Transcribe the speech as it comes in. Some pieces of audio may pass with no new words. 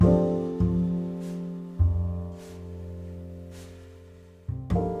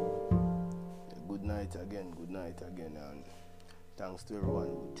Thanks to everyone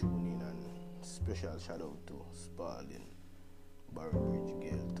who tuned in, and special shout out to Spalding, Barry Bridge,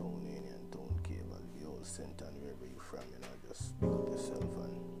 Gale Town, Union Town, Cable, the old center, and wherever you're from, just pick up yourself,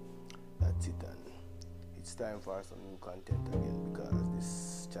 and that's it. And it's time for some new content again, because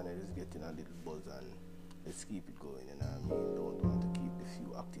this channel is getting a little buzz, and let's keep it going, Don't want to keep the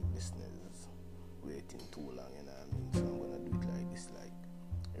few active listeners waiting too long, So I'm gonna do it like this, like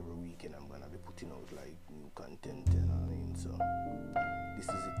every weekend I'm gonna be putting out like new content, So this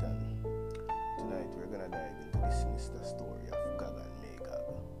is it, and tonight we're gonna dive into the sinister story of Gog and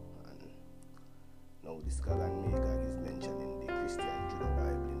Magog. And now this Gog and Magog is mentioned in the Christian Judah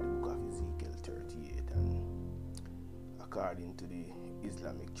Bible in the book of Ezekiel 38, and according to the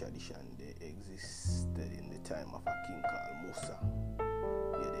Islamic tradition, they existed in the time of a king called Musa.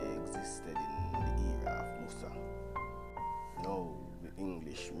 Yeah, they existed in the era of Musa. Now, the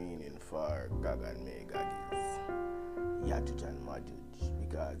English meaning for Gog and Magog is Yajuj and Majuj,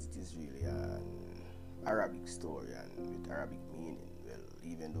 because it is really an Arabic story and with Arabic meaning. Well,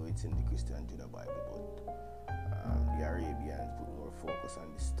 even though it's in the Christian Judah Bible, but the Arabians put more focus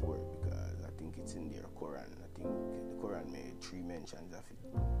on this story because I think it's in their Quran. I think the Quran made 3 mentions of it,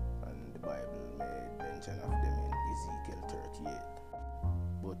 and the Bible made mention of them in Ezekiel 38.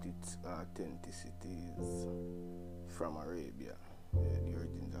 But its authenticity is from Arabia. The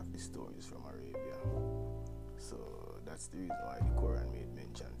origins of the story is from Arabia. So that's the reason why the Quran made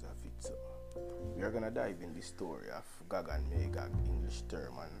mentions of it. So we are gonna dive in the story of Gog and Magog, English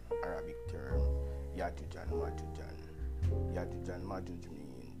term and Arabic term, Yajuj and Majuj. And Yajuj and Majuj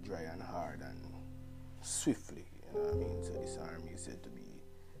mean dry and hard and swiftly. So this army is said to be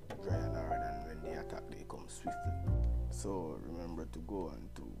dry and hard, and when they attack, they come swiftly. So remember to go on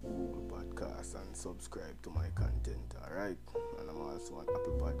to Google Podcasts and subscribe to my content, alright? And I'm also on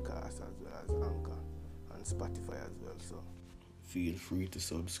Apple Podcasts as well as Anchor and Spotify as well. So feel free to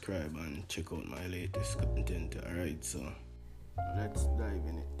subscribe and check out my latest content, alright? So let's dive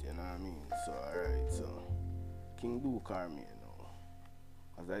in it, So alright, so King Dukharme,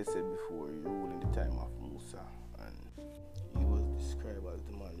 as I said before, he ruled in the time of Musa, and he was described as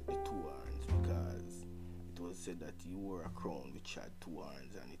the man with the 2 horns because it was said that he wore a crown which had 2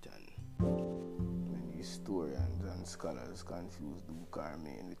 horns on it, and many historians and scholars confused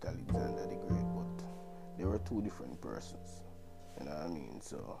Dukharme with Alexander the Great, but they were 2 different persons.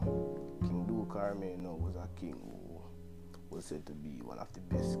 So King Dukharme was a king who was said to be one of the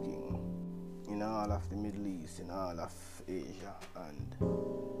best kings in all of the Middle East, in all of Asia, and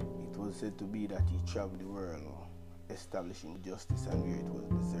it was said to be that he traveled the world establishing justice and where it was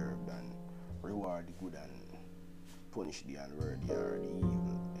deserved, and reward the good and punish the unworthy or the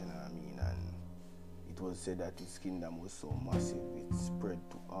evil, and it was said that his kingdom was so massive it spread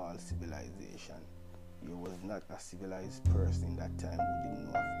to all civilization. There was not a civilized person in that time who didn't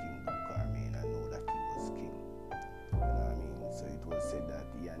know of King Dukharme and know that he was king. So it was said that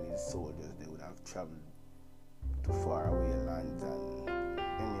he and his soldiers, they would have traveled to faraway lands, and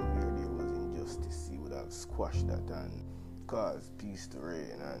anywhere there was injustice, he would have squashed that and caused peace to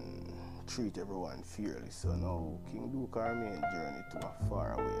reign and treat everyone fairly. So now King Dukharme journeyed to a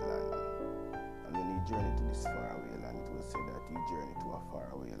faraway land, and when he journeyed to this faraway land, it was said that he journeyed to a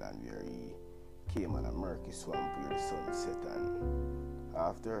faraway land where he came on a murky swamp where the sun set, and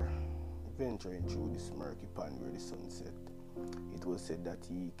after venturing through this murky pond where the sun set, it was said that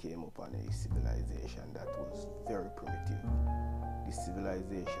he came upon a civilization that was very primitive. This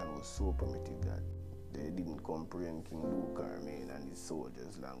civilization was so primitive that they didn't comprehend King Dukharme and his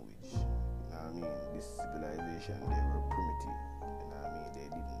soldiers' language. This civilization, they were primitive. They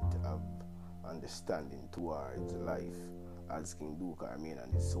didn't have understanding towards life as King Dukharme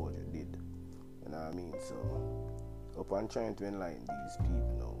and his soldier did. So upon trying to enlighten these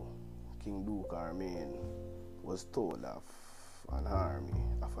people now, King Dukharme was told of an army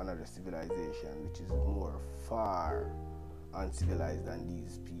of another civilization which is more far uncivilized than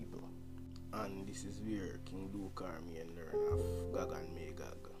these people. And this is where King Dukharme learned of Gog and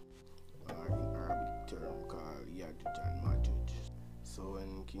Magog, or in Arabic term called Yajuj and Majuj. So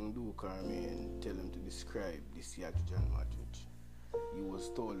when King Dukharme tell him to describe this Yajuj and Majuj, he was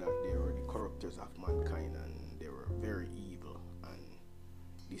told that they were the corruptors of mankind and they were very evil, and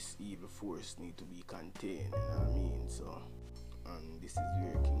this evil force need to be contained, So, and this is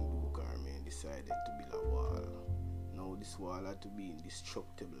where King Dukharme decided to build a wall. Now this wall had to be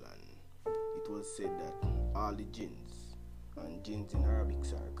indestructible, and it was said that all the jinns, and jinns in Arabic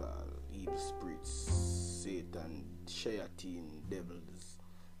are called evil spirits, Satan, shayateen, devils,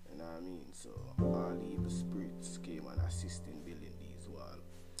 So all the evil spirits came and assist in building these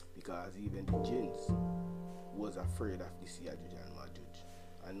walls, because even the jinns, was afraid of this Yajuj and Majuj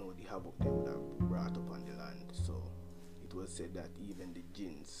and know the havoc they would have brought upon the land. So it was said that even the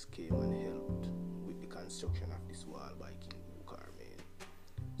jinns came and helped with the construction of this wall by King Zulkarnain.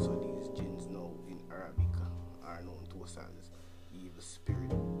 So these jinns now in Arabic are known to us as evil spirit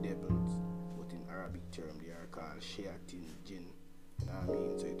devils, but in Arabic term they are called shayatin jinn. You know what I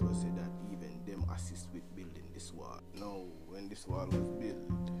mean? So it was said that even them assist with building this wall. Now when this wall was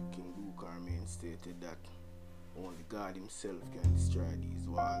built, King Zulkarnain stated that only God himself can destroy these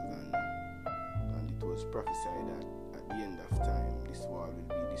walls, and it was prophesied that at the end of time this wall will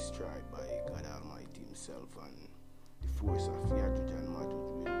be destroyed by God Almighty himself, and the force of Yajuj and Majuj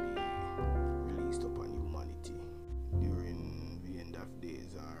will be released upon humanity during the end of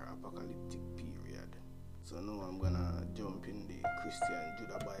days or apocalyptic period. So now I'm gonna jump in the Christian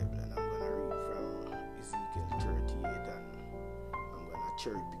Judah Bible and I'm gonna read from Ezekiel 38, and I'm gonna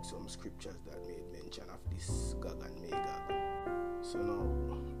cherry pick some scriptures that made mention of this Gog and Magog. So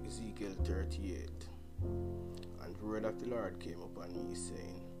now Ezekiel 38, and the word of the Lord came upon me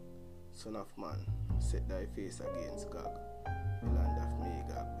saying, Son of man, set thy face against Gog, the land of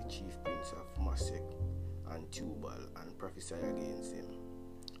Magog, the chief prince of Meshech and Tubal, and prophesy against him,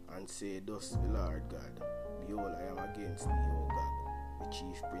 and say, Thus the Lord God, behold, I am against thee, O Gog, the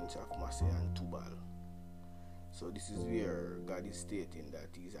chief prince of Meshech and Tubal. So this is where God is stating that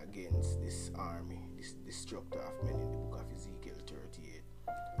he is against this army, this destructor of men, in the book of Ezekiel 38.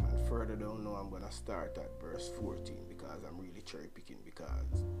 And further down now I'm going to start at verse 14 because I'm really cherry picking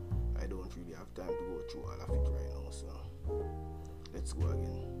because I don't really have time to go through all of it right now. So let's go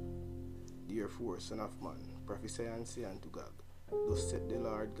again. Therefore, son of man, prophesy and say unto Gog, Thus saith the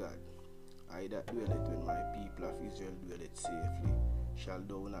Lord God, I that dwelleth with my people of Israel dwelleth safely. Shall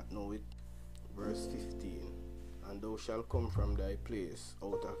thou not know it? Verse 15. And thou shalt come from thy place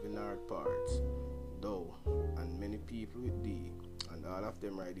out of the north parts, thou and many people with thee, and all of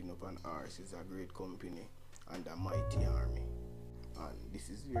them riding upon horses, a great company and a mighty army. And this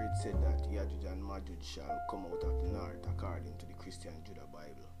is where it said that Yajuj and Majuj shall come out of the north according to the Christian Judah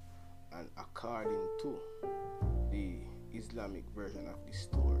Bible. And according to the Islamic version of the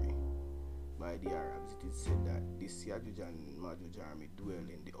story by the Arabs, it is said that this Yajuj and Majuj army dwell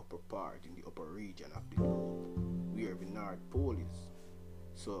in the upper part, in the upper region of the globe, where the North Pole is.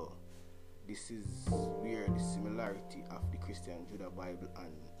 So this is where the similarity of the Christian Judah Bible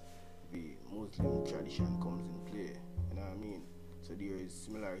and the Muslim tradition comes in play. You know what I mean? So there is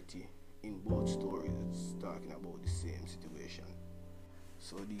similarity in both stories talking about the same situation.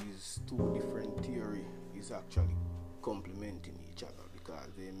 So these two different theories is actually complementing each other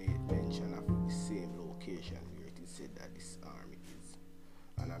because they made mention of the same location where it is said that this army is.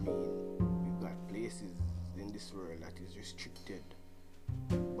 And I mean, we've got places in this world that is restricted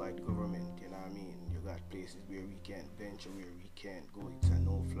by the government, you know what I mean? You got places where we can't venture, where we can't go. It's a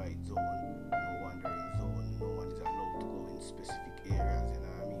no-flight zone, no wandering zone, no one is allowed to go in specific areas, you know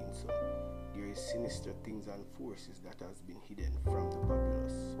what I mean? So there is sinister things and forces that has been hidden from the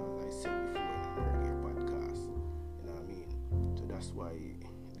populace, as I said before in an earlier podcast, you know what I mean? So that's why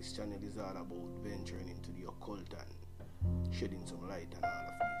this channel is all about venturing into the occult and shedding some light on all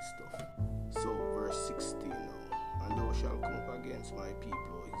of these stuff. So verse 16 now, and thou shalt come up against my people,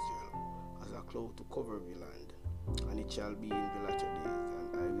 O Israel, as a cloud to cover the land, and it shall be in the latter days,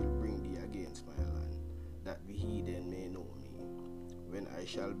 and I will bring thee against my land, that the heathen may know me, when I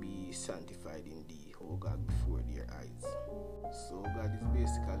shall be sanctified in thee, O God, before their eyes. So God is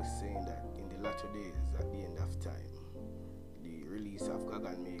basically saying that in the latter days, at the end of time, the release of Gog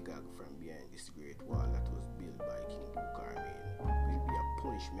and Magog from behind this great wall that was built by King Zulkarnain will be a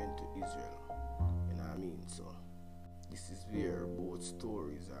punishment to Israel. You know what I mean? So this is where both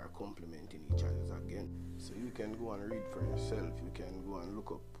stories are complementing each other again. So you can go and read for yourself. You can go and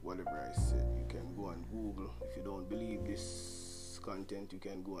look up whatever I said. You can go and Google. If you don't believe this content, you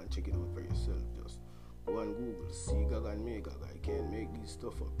can go and check it out for yourself. Just go and Google, see Gog and Magog. I can't make this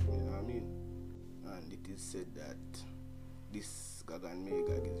stuff up. You know what I mean? And it is said that this Gog and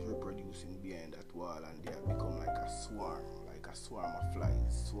Magog is reproducing behind that wall, and they have become like a swarm of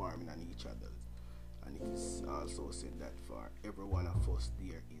flies swarming on each other. And it is also said that for every one of us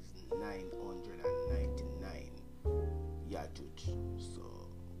there is 999 Yajuj. So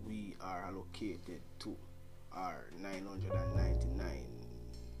we are allocated to our 999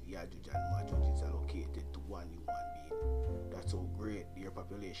 Yajuj and Majuj is allocated to one human being. That's how great their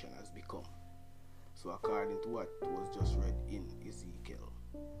population has become. So according to what was just read in Ezekiel,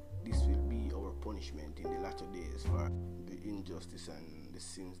 this will be our punishment in the latter days for the injustice and the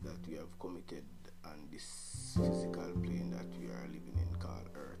sins that we have committed on this physical plane that we are living in called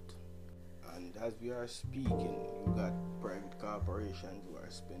Earth. And as we are speaking, you got private corporations who are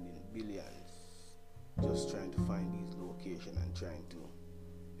spending billions just trying to find these locations and trying to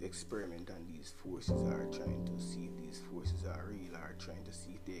experiment on these forces, or trying to see if these forces are real, or trying to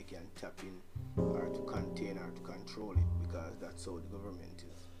see if they can tap in or to contain or to control it, because that's how the government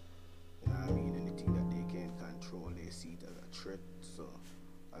is. You know what I mean? Anything that they can't control, they see it as a threat. So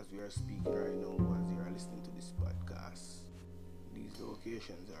as we are speaking right now, as you are listening to this podcast, these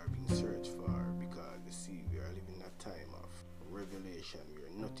locations are being searched for, because you see, we are living a time of revelation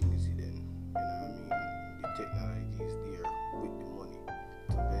where nothing is hidden. You know what I mean? The technology is there with the money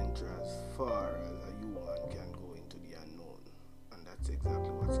to venture as far as a human can go into the unknown, and that's exactly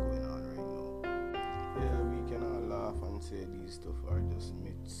what's going on right now. Yeah, we can all laugh and say these stuff are just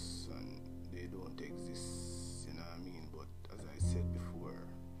myths and they don't exist, you know what I mean? But as I said before,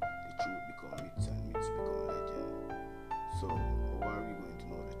 the truth become myths and myths become legend. So how are we going to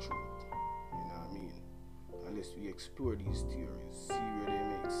know the truth? You know what I mean? Unless we explore these theories, see where they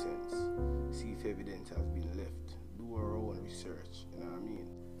make sense, see if evidence has been left, do our own research, you know what I mean?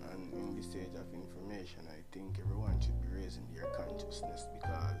 And in this age of information, I think everyone should be raising their consciousness,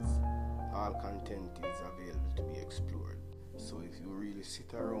 because all content is available to be explored. So if you really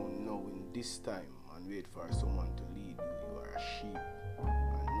sit around now in this time and wait for someone to lead you, you are a sheep.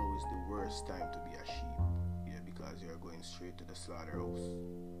 And now is the worst time to be a sheep. Yeah, because you're going straight to the slaughterhouse.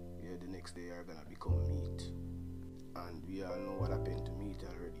 Yeah, the next day you're gonna become meat. And we all know what happened to meat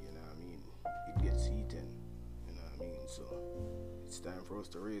already, you know what I mean? It gets eaten, you know what I mean? So it's time for us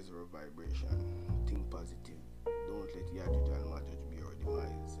to raise our vibration, think positive. Don't let Yajud and Majuj be our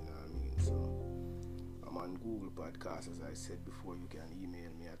demise, you know what I mean? So I'm on Google Podcasts, as I said before. You can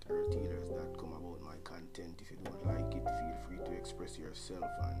email me at earthealers.com about my content. If you don't like it, feel free to express yourself,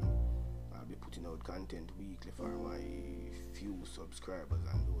 and I'll be putting out content weekly for my few subscribers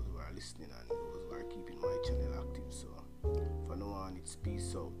and those who are listening and those who are keeping my channel active. So for now on, it's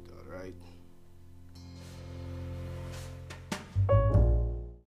peace out, alright?